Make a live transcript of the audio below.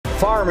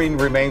Farming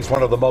remains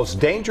one of the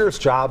most dangerous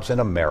jobs in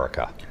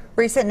America.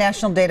 Recent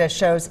national data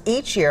shows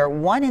each year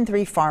 1 in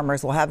 3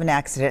 farmers will have an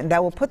accident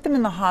that will put them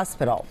in the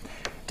hospital.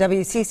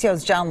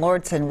 WCCO's John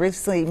Lordson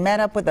recently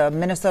met up with a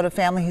Minnesota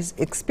family who's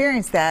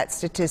experienced that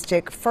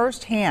statistic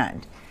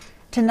firsthand.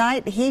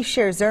 Tonight, he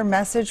shares their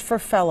message for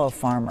fellow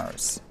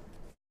farmers.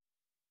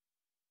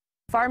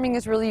 Farming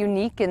is really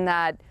unique in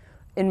that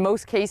in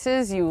most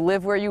cases, you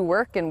live where you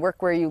work and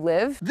work where you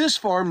live. This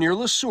farm near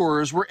Le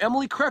Sueur is where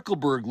Emily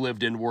Kreckelberg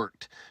lived and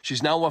worked.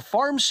 She's now a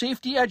farm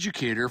safety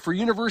educator for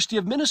University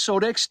of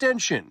Minnesota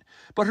Extension.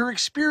 But her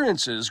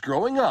experiences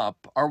growing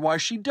up are why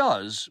she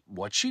does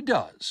what she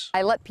does.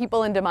 I let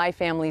people into my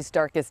family's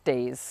darkest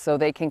days so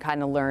they can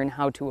kind of learn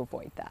how to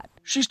avoid that.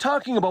 She's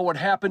talking about what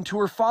happened to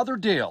her father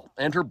Dale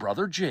and her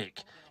brother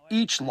Jake.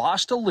 Each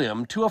lost a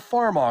limb to a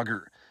farm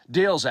auger.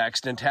 Dale's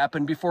accident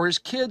happened before his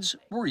kids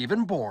were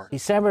even born.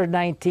 December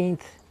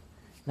 19th,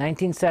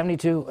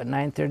 1972 at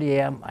 9:30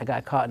 a.m. I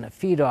got caught in a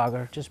feed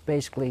auger, just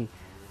basically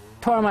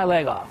tore my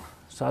leg off.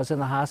 So I was in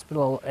the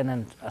hospital, and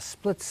in a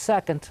split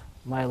second,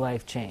 my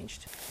life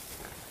changed.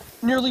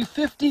 Nearly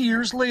 50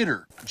 years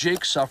later,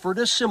 Jake suffered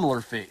a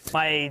similar fate.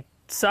 My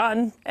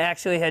son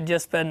actually had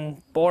just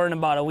been born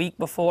about a week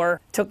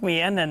before, took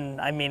me in, and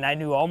I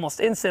knew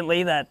almost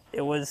instantly that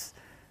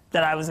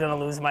I was going to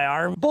lose my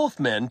arm. Both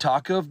men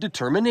talk of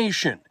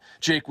determination.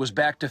 Jake was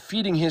back to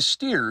feeding his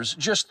steers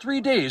just 3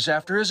 days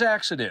after his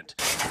accident.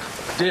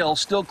 Dale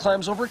still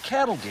climbs over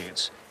cattle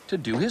gates to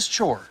do his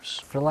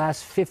chores. For the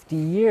last 50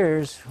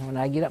 years, when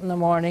I get up in the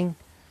morning,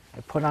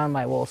 I put on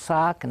my wool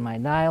sock and my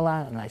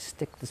nylon, and I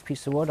stick this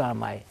piece of wood on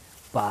my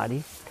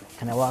body,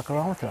 and I walk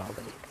around with it all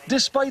day.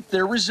 Despite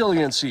their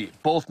resiliency,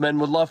 both men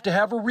would love to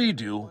have a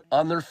redo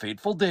on their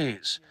fateful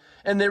days.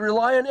 And they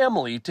rely on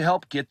Emily to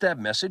help get that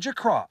message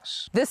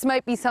across. This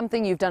might be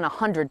something you've done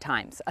 100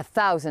 times,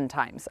 1,000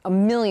 times,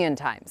 1,000,000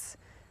 times,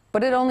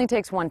 but it only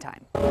takes one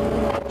time.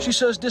 She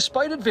says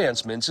despite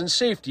advancements in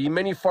safety,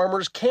 many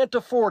farmers can't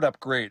afford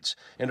upgrades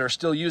and are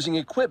still using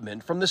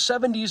equipment from the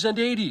 70s and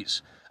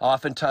 80s.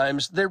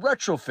 Oftentimes, they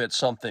retrofit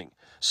something,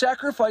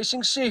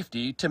 sacrificing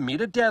safety to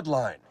meet a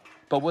deadline,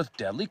 but with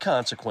deadly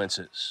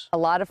consequences. A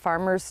lot of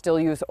farmers still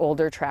use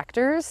older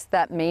tractors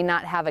that may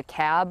not have a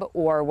cab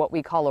or what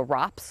we call a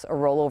ROPS, a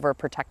rollover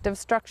protective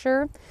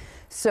structure.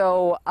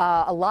 So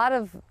a lot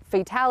of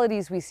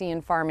fatalities we see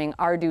in farming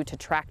are due to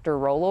tractor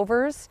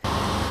rollovers.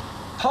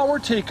 Power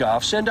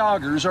takeoffs and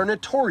augers are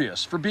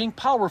notorious for being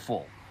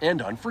powerful and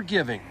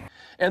unforgiving.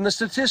 And the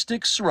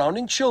statistics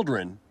surrounding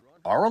children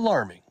are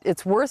alarming.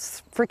 It's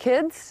worse for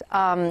kids.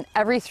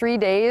 Every 3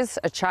 days,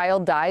 a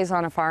child dies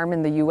on a farm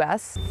in the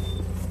U.S.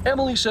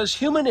 Emily says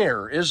human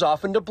error is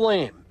often to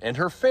blame, and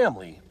her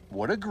family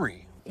would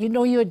agree.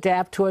 You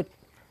adapt to it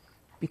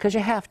because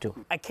you have to.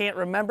 I can't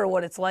remember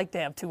what it's like to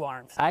have 2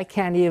 arms. I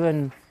can't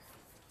even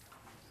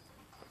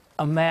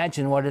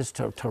imagine what it is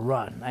to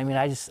run. I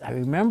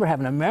remember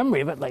having a memory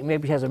of it, like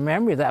maybe she has a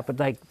memory of that,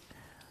 but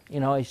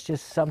it's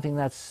just something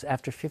that's,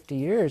 after 50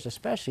 years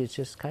especially, it's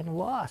just kind of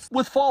lost.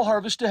 With fall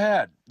harvest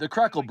ahead, the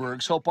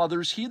Kreckelbergs hope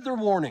others heed their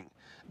warning.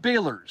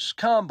 Balers,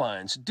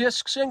 combines,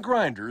 discs, and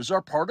grinders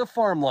are part of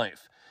farm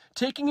life.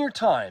 Taking your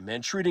time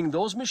and treating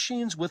those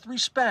machines with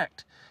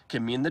respect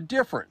can mean the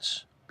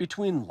difference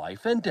between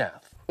life and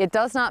death. It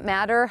does not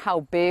matter how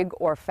big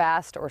or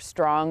fast or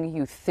strong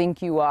you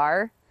think you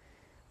are.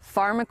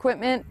 Farm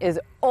equipment is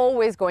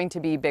always going to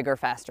be bigger,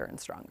 faster, and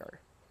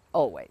stronger.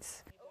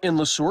 Always. In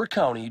Le Sueur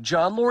County,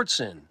 John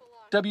Lordson,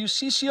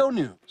 WCCO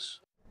News.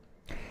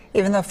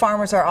 Even though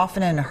farmers are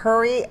often in a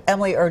hurry,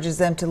 Emily urges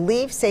them to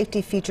leave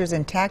safety features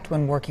intact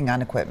when working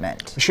on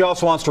equipment. She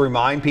also wants to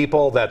remind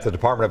people that the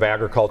Department of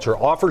Agriculture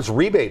offers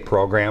rebate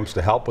programs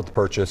to help with the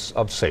purchase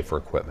of safer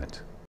equipment.